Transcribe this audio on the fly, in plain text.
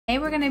Today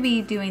we're going to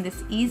be doing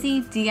this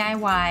easy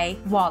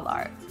DIY wall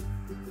art.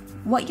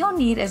 What you'll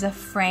need is a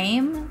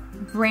frame,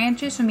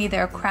 branches from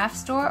either a craft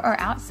store or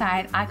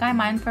outside. I got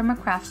mine from a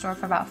craft store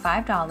for about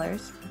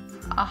 $5.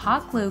 A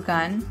hot glue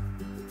gun,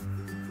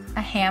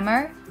 a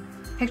hammer,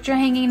 picture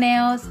hanging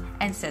nails,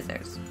 and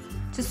scissors.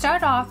 To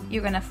start off,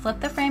 you're going to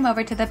flip the frame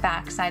over to the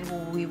back side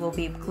where we will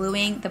be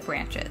gluing the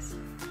branches.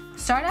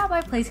 Start out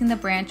by placing the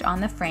branch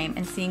on the frame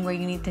and seeing where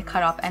you need to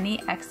cut off any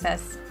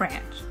excess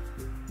branch.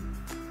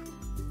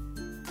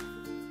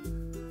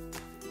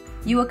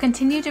 You will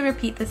continue to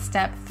repeat this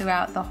step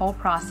throughout the whole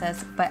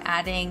process, but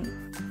adding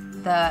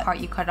the part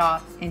you cut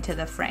off into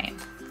the frame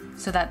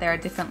so that there are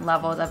different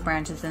levels of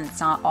branches and it's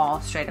not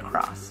all straight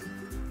across.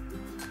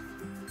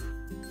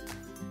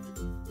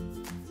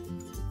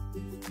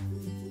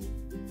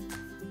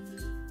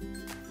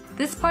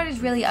 This part is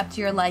really up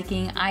to your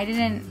liking. I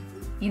didn't,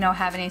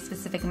 have any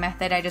specific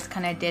method. I just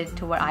kind of did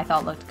to what I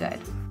thought looked good.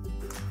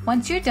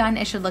 Once you're done,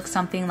 it should look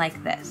something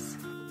like this.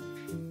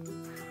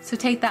 So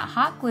take that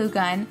hot glue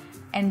gun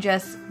and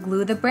just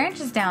glue the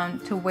branches down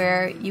to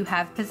where you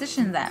have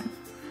positioned them.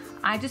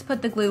 I just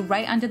put the glue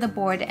right under the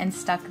board and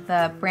stuck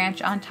the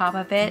branch on top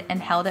of it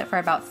and held it for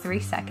about 3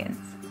 seconds.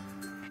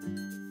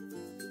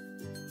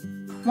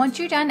 Once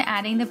you're done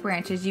adding the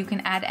branches, you can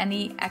add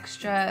any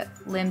extra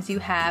limbs you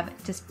have,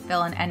 just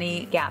fill in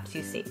any gaps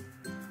you see.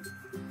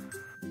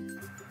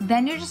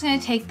 Then you're just going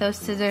to take those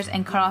scissors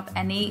and cut off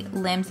any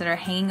limbs that are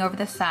hanging over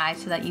the side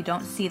so that you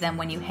don't see them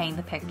when you hang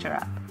the picture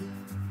up.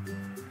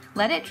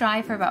 Let it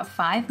dry for about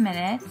 5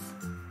 minutes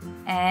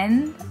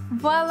and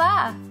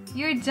voila,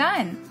 you're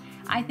done.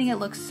 I think it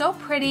looks so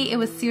pretty. It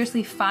was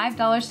seriously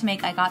 $5 to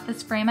make. I got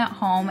this frame at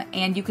home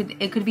and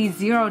it could be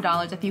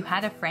 $0 if you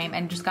had a frame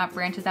and just got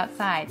branches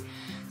outside.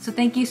 So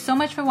thank you so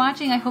much for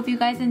watching. I hope you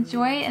guys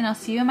enjoy and I'll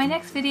see you in my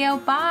next video.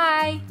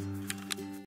 Bye!